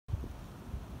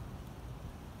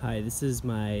Hi, this is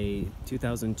my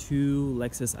 2002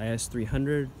 Lexus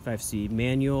IS300 5-seat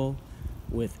manual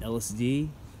with LSD.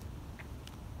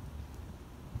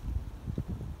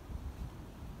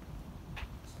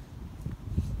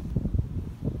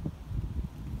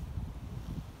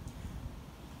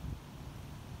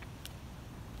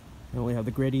 I only have the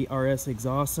Gritty RS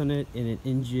exhaust on it and an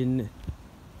engine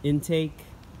intake.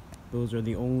 Those are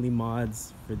the only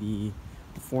mods for the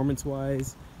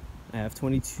performance-wise. I have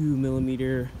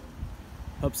 22mm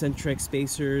hub-centric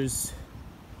spacers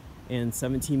and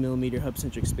 17mm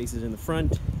hub-centric spacers in the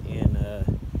front, and a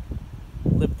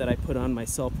lip that I put on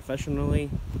myself professionally.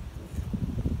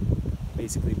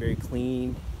 Basically very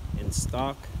clean and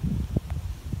stock.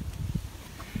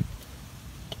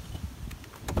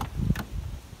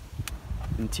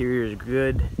 Interior is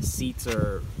good, seats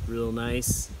are real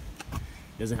nice,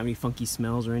 doesn't have any funky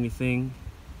smells or anything.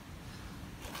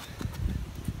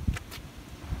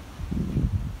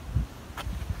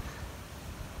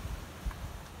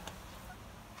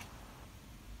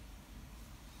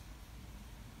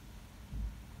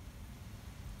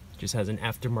 Just has an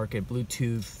aftermarket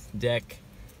Bluetooth deck.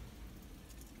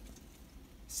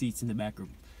 Seats in the back are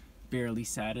barely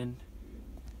satin.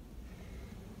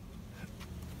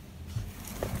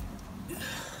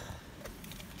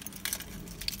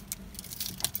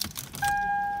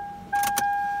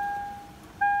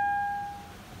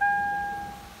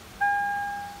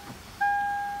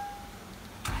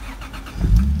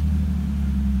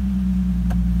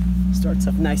 Starts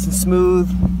up nice and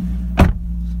smooth.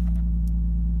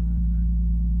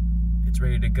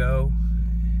 Ready to go.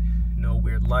 No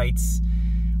weird lights.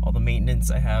 All the maintenance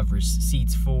I have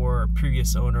receipts for.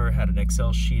 Previous owner had an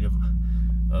Excel sheet of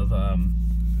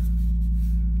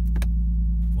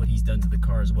what he's done to the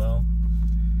car as well.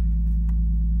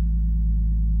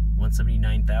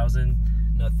 179,000,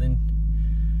 nothing.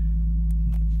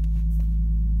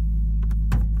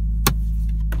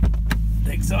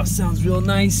 The exhaust sounds real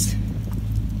nice.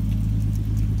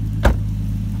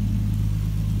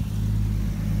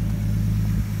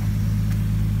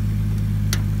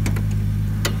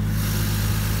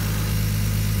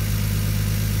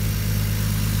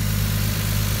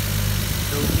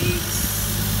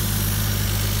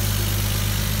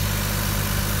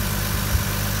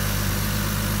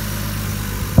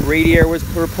 Radiator was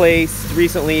replaced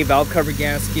recently, valve cover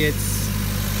gaskets,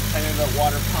 kind of a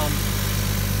water pump.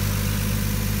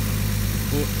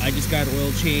 Well, I just got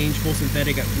oil change, full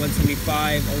synthetic at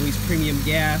 175, always premium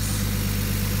gas.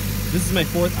 This is my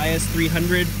 4th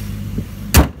IS300,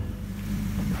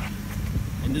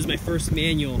 and this is my first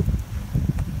manual.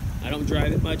 I don't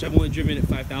drive it much. I've only driven it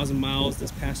 5,000 miles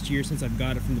this past year since I've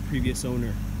got it from the previous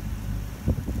owner.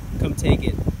 Come take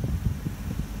it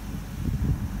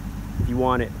if you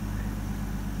want it.